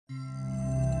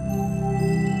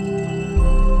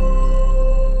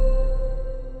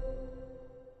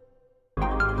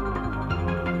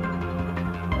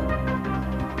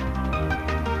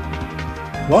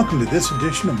Welcome to this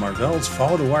edition of Marvell's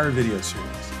Follow the Wire video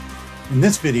series. In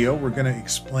this video, we're going to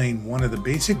explain one of the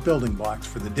basic building blocks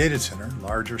for the data center,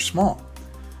 large or small.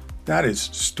 That is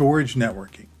storage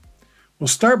networking. We'll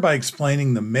start by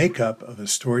explaining the makeup of a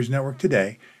storage network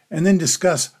today, and then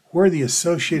discuss where the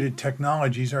associated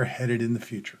technologies are headed in the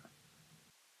future.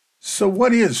 So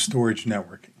what is storage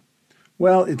networking?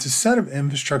 Well, it's a set of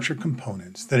infrastructure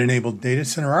components that enable data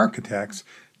center architects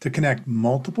to connect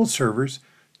multiple servers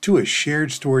to a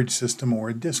shared storage system or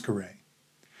a disk array.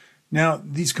 Now,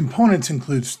 these components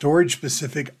include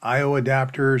storage-specific I/O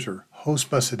adapters or host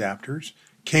bus adapters,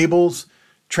 cables,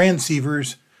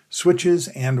 transceivers, switches,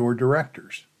 and/or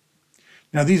directors.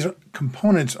 Now, these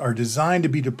components are designed to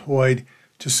be deployed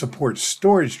to support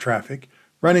storage traffic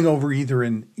running over either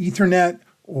an Ethernet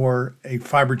or a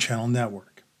FibreChannel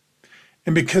network.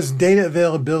 And because data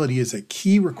availability is a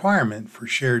key requirement for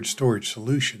shared storage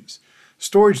solutions,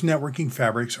 storage networking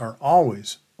fabrics are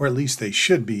always, or at least they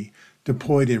should be,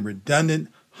 deployed in redundant,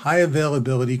 high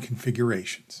availability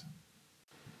configurations.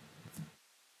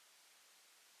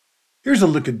 Here's a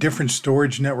look at different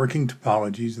storage networking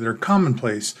topologies that are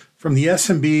commonplace from the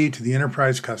SMB to the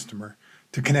enterprise customer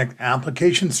to connect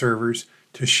application servers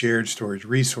to shared storage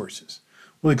resources.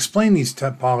 We'll explain these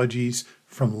topologies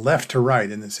from left to right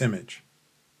in this image.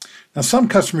 Now, some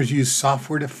customers use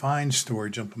software-defined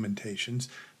storage implementations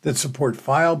that support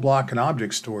file, block, and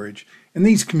object storage, and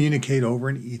these communicate over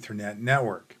an Ethernet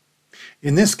network.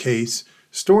 In this case,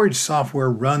 storage software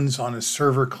runs on a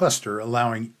server cluster,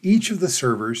 allowing each of the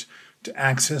servers to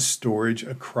access storage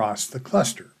across the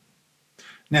cluster.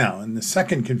 Now, in the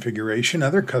second configuration,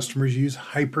 other customers use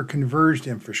hyper-converged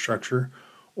infrastructure,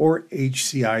 or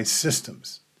HCI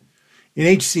systems. In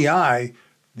HCI,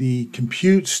 the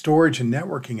compute, storage, and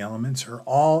networking elements are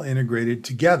all integrated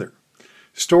together.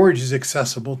 Storage is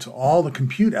accessible to all the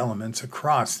compute elements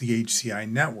across the HCI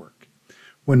network.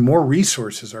 When more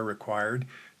resources are required,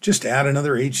 just add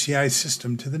another HCI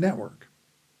system to the network.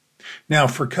 Now,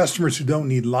 for customers who don't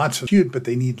need lots of compute, but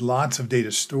they need lots of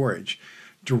data storage,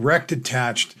 direct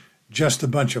attached, just a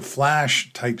bunch of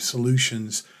flash type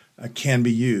solutions can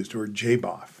be used, or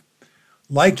JBOF.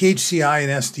 Like HCI and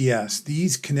SDS,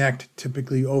 these connect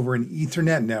typically over an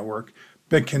Ethernet network,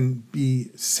 but can be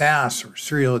SAS or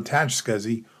serial attached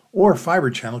SCSI or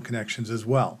FibreChannel connections as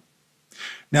well.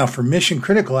 Now, for mission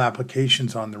critical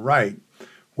applications on the right,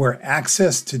 where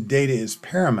access to data is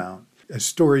paramount, a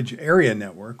storage area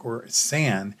network, or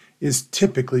SAN, is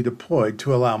typically deployed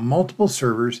to allow multiple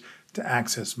servers to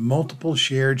access multiple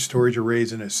shared storage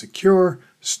arrays in a secure,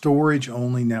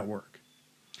 storage-only network.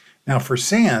 Now, for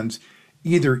SANs,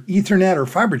 either Ethernet or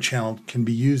FibreChannel can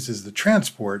be used as the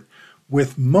transport,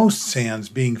 with most SANs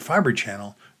being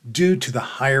FibreChannel due to the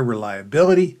higher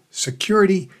reliability,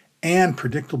 security, and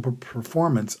predictable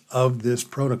performance of this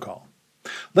protocol.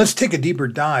 Let's take a deeper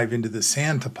dive into the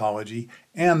SAN topology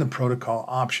and the protocol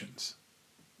options.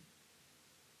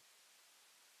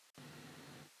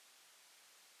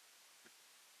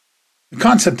 The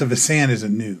concept of a SAN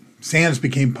isn't new. SANs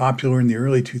became popular in the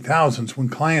early 2000s when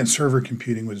client-server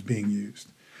computing was being used.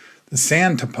 The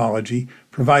SAN topology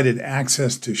provided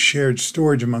access to shared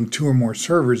storage among two or more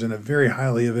servers in a very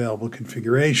highly available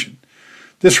configuration.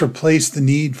 This replaced the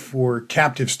need for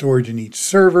captive storage in each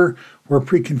server, where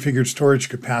pre-configured storage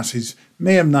capacities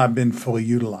may have not been fully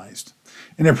utilized,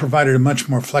 and it provided a much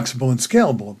more flexible and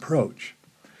scalable approach.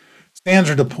 SANs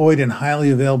are deployed in highly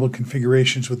available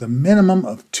configurations with a minimum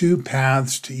of 2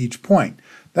 paths to each point.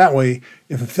 That way,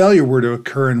 if a failure were to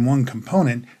occur in one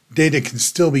component, data can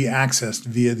still be accessed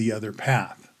via the other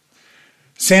path.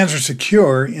 SANs are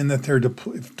secure in that they're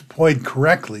deployed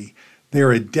correctly. They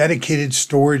are a dedicated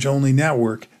storage-only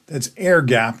network that's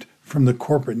air-gapped from the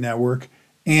corporate network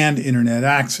and internet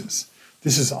access.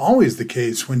 This is always the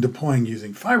case when deploying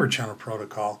using FibreChannel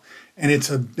protocol, and it's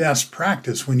a best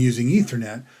practice when using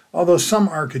Ethernet, although some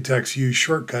architects use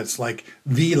shortcuts like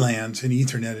VLANs in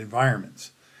Ethernet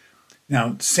environments.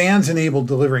 Now, SANs enable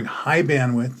delivering high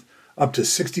bandwidth, up to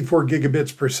 64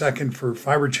 gigabits per second for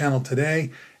FibreChannel today,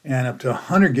 and up to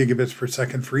 100 gigabits per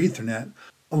second for Ethernet,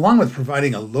 along with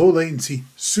providing a low latency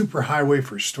superhighway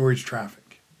for storage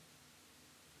traffic.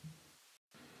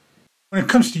 When it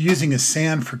comes to using a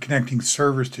SAN for connecting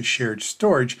servers to shared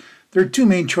storage, there are two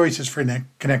main choices for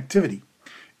connectivity: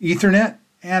 Ethernet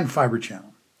and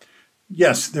FibreChannel.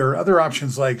 Yes, there are other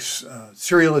options like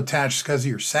serial attached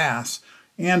SCSI or SAS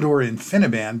and/or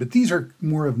InfiniBand, but these are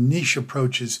more of niche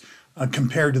approaches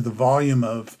compared to the volume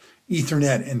of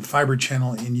Ethernet and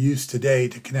FibreChannel in use today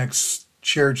to connect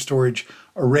shared storage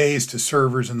arrays to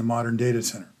servers in the modern data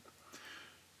center.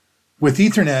 With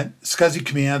Ethernet, SCSI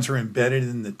commands are embedded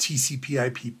in the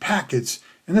TCP/IP packets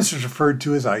and this is referred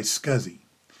to as iSCSI.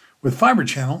 With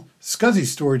FibreChannel, SCSI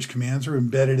storage commands are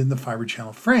embedded in the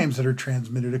FibreChannel frames that are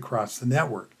transmitted across the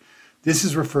network. This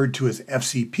is referred to as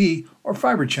FCP or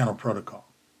FibreChannel protocol.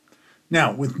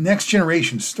 Now, with next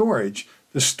generation storage,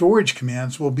 the storage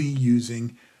commands will be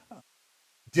using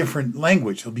different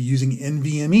language. They'll be using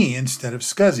NVMe instead of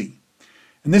SCSI.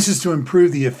 And this is to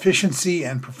improve the efficiency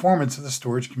and performance of the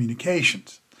storage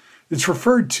communications. It's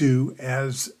referred to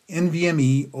as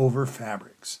NVMe over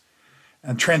fabrics.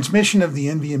 And transmission of the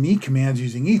NVMe commands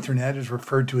using Ethernet is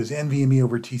referred to as NVMe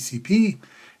over TCP,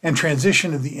 and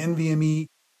transition of the NVMe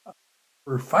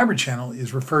for FibreChannel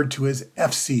is referred to as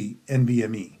FC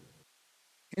NVMe.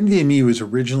 NVMe was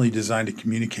originally designed to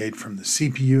communicate from the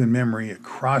CPU and memory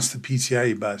across the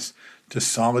PCIe bus to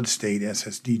solid-state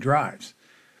SSD drives,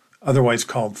 otherwise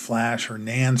called flash or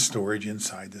NAND storage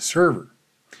inside the server.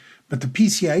 But the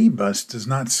PCIe bus does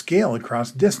not scale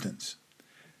across distance.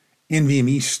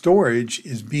 NVMe storage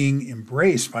is being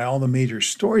embraced by all the major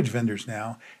storage vendors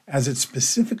now, as it's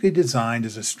specifically designed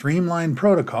as a streamlined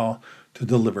protocol to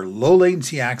deliver low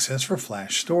latency access for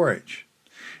flash storage.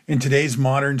 In today's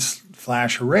modern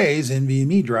flash arrays,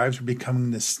 NVMe drives are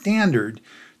becoming the standard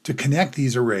to connect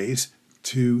these arrays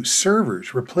to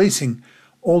servers, replacing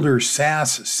older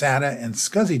SAS, SATA, and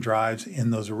SCSI drives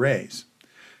in those arrays.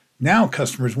 Now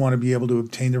customers want to be able to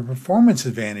obtain the performance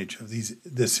advantage of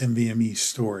this NVMe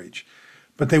storage,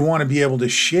 but they want to be able to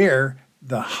share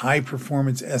the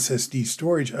high-performance SSD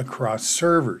storage across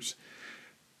servers.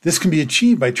 This can be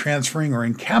achieved by transferring or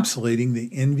encapsulating the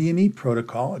NVMe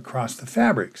protocol across the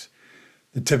fabrics.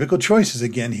 The typical choices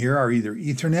again here are either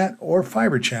Ethernet or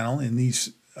FibreChannel in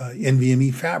these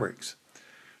NVMe fabrics.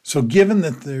 So given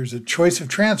that there's a choice of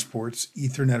transports,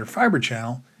 Ethernet or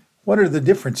FibreChannel, what are the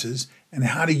differences, and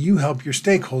how do you help your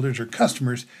stakeholders or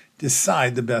customers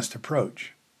decide the best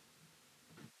approach?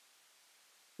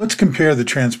 Let's compare the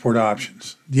transport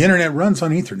options. The internet runs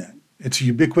on Ethernet. It's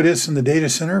ubiquitous in the data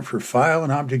center for file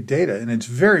and object data, and it's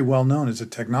very well known as a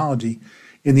technology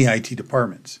in the IT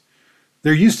departments.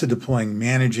 They're used to deploying,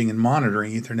 managing, and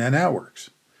monitoring Ethernet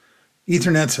networks.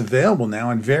 Ethernet's available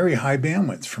now in very high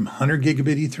bandwidths, from 100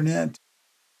 gigabit Ethernet to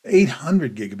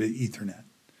 800 gigabit Ethernet.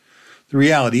 The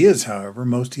reality is, however,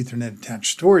 most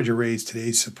Ethernet-attached storage arrays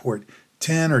today support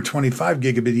 10 or 25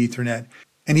 gigabit Ethernet,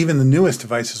 and even the newest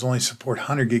devices only support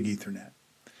 100 gig Ethernet.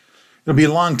 It'll be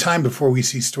a long time before we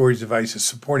see storage devices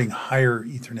supporting higher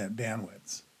Ethernet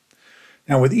bandwidths.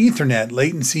 Now, with Ethernet,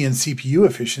 latency and CPU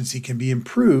efficiency can be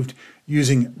improved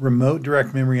using remote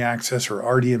direct memory access or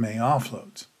RDMA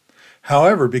offloads.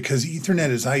 However, because Ethernet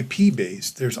is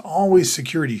IP-based, there's always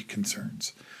security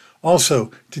concerns. Also,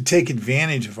 to take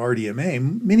advantage of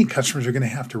RDMA, many customers are going to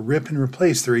have to rip and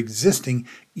replace their existing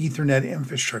Ethernet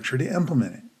infrastructure to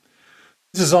implement it.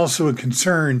 This is also a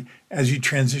concern as you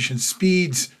transition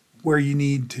speeds where you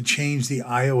need to change the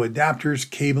I/O adapters,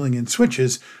 cabling, and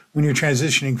switches when you're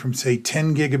transitioning from, say,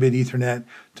 10 gigabit Ethernet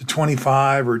to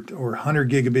 25 or 100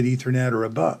 gigabit Ethernet or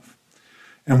above.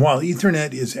 And while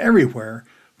Ethernet is everywhere,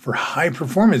 for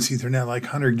high-performance Ethernet like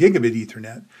 100 gigabit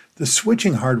Ethernet, the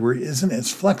switching hardware isn't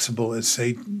as flexible as,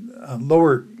 say,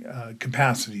 lower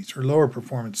capacities or lower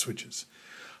performance switches.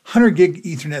 100 gig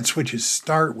Ethernet switches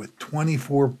start with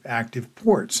 24 active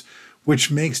ports,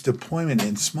 which makes deployment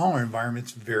in smaller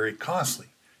environments very costly.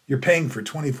 You're paying for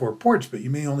 24 ports, but you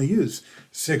may only use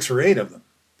 6 or 8 of them.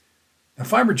 Now,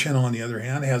 FibreChannel, on the other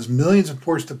hand, has millions of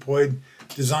ports deployed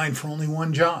designed for only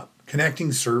one job,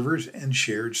 connecting servers and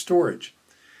shared storage.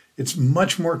 It's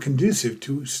much more conducive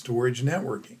to storage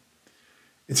networking.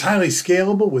 It's highly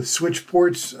scalable with switch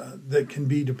ports that can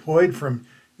be deployed from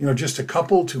just a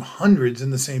couple to hundreds in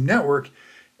the same network,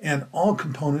 and all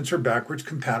components are backwards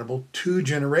compatible 2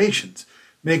 generations,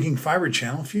 making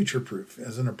FibreChannel future-proof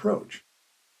as an approach.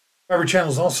 FibreChannel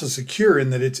is also secure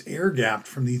in that it's air-gapped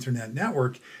from the Ethernet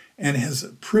network and has a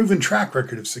proven track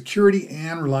record of security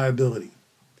and reliability.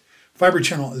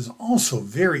 FibreChannel is also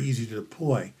very easy to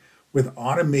deploy with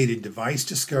automated device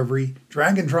discovery,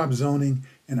 drag-and-drop zoning,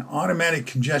 and automatic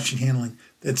congestion handling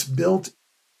that's built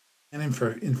in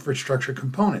infrastructure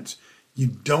components. You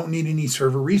don't need any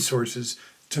server resources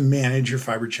to manage your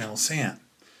FibreChannel SAN.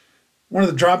 One of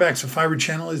the drawbacks of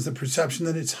FibreChannel is the perception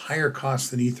that it's higher cost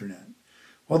than Ethernet.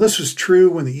 While this was true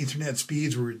when the Ethernet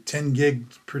speeds were 10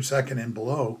 gigs per second and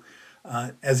below,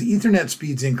 as Ethernet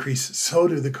speeds increase, so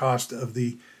do the cost of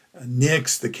the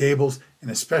NICs, the cables,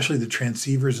 and especially the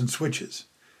transceivers and switches.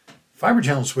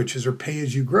 FibreChannel switches are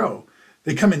pay-as-you-grow.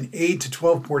 They come in 8 to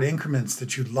 12 port increments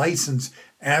that you license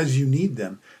as you need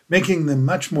them, making them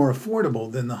much more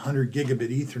affordable than the 100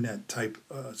 gigabit Ethernet type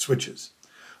switches.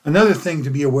 Another thing to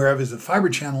be aware of is that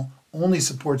FibreChannel only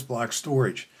supports block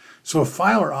storage. So if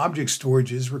file or object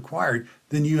storage is required,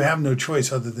 then you have no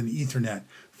choice other than Ethernet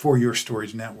for your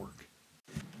storage network.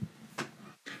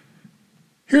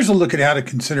 Here's a look at how to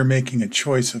consider making a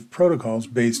choice of protocols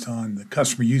based on the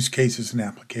customer use cases and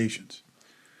applications.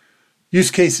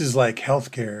 Use cases like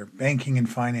healthcare, banking and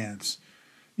finance,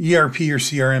 ERP or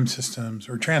CRM systems,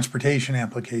 or transportation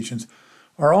applications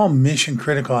are all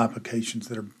mission-critical applications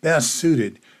that are best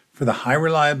suited for the high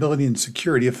reliability and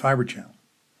security of FibreChannel.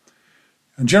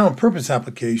 And general-purpose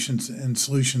applications and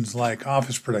solutions like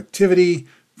office productivity,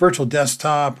 virtual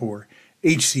desktop, or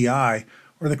HCI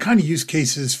are the kind of use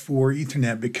cases for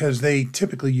Ethernet because they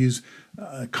typically use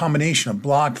a combination of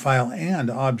block, file, and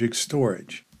object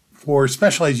storage. For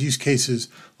specialized use cases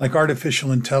like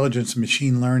artificial intelligence,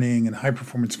 machine learning, and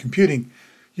high-performance computing,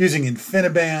 using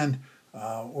InfiniBand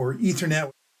or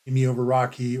Ethernet, NVMe over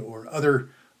Rocky, or other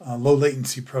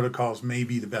low-latency protocols may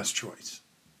be the best choice.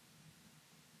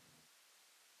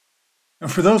 Now,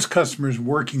 for those customers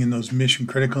working in those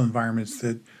mission-critical environments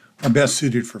that are best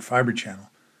suited for FibreChannel,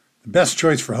 the best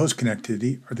choice for host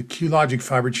connectivity are the QLogic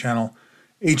FibreChannel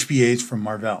HBAs from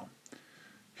Marvell.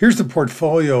 Here's the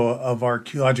portfolio of our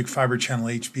QLogic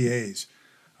FibreChannel HBAs.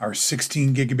 Our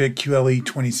 16 gigabit QLE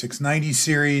 2690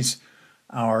 series,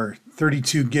 our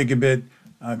 32 gigabit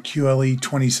QLE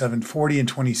 2740 and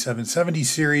 2770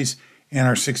 series, and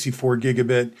our 64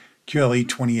 gigabit QLE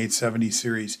 2870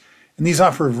 series. And these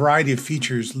offer a variety of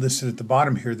features listed at the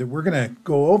bottom here that we're going to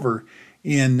go over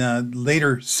in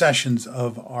later sessions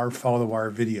of our Follow the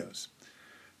Wire videos.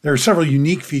 There are several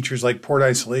unique features like port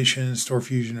isolation, store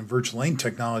fusion, and virtual lane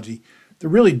technology that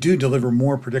really do deliver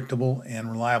more predictable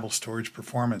and reliable storage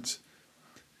performance.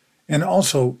 And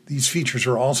also, these features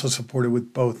are also supported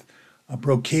with both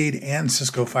Brocade and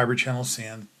Cisco FibreChannel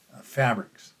SAN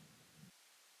fabrics.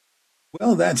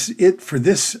 Well, that's it for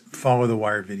this Follow the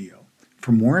Wire video.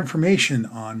 For more information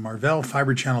on Marvell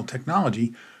FibreChannel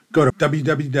technology, go to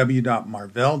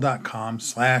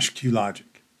www.marvell.com/QLogic.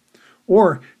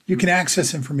 Or you can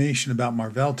access information about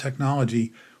Marvell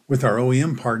technology with our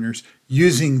OEM partners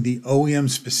using the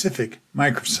OEM-specific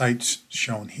microsites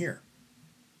shown here.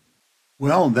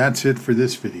 Well, that's it for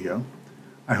this video.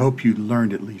 I hope you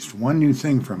learned at least one new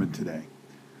thing from it today.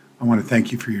 I want to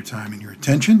thank you for your time and your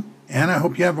attention, and I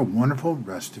hope you have a wonderful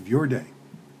rest of your day.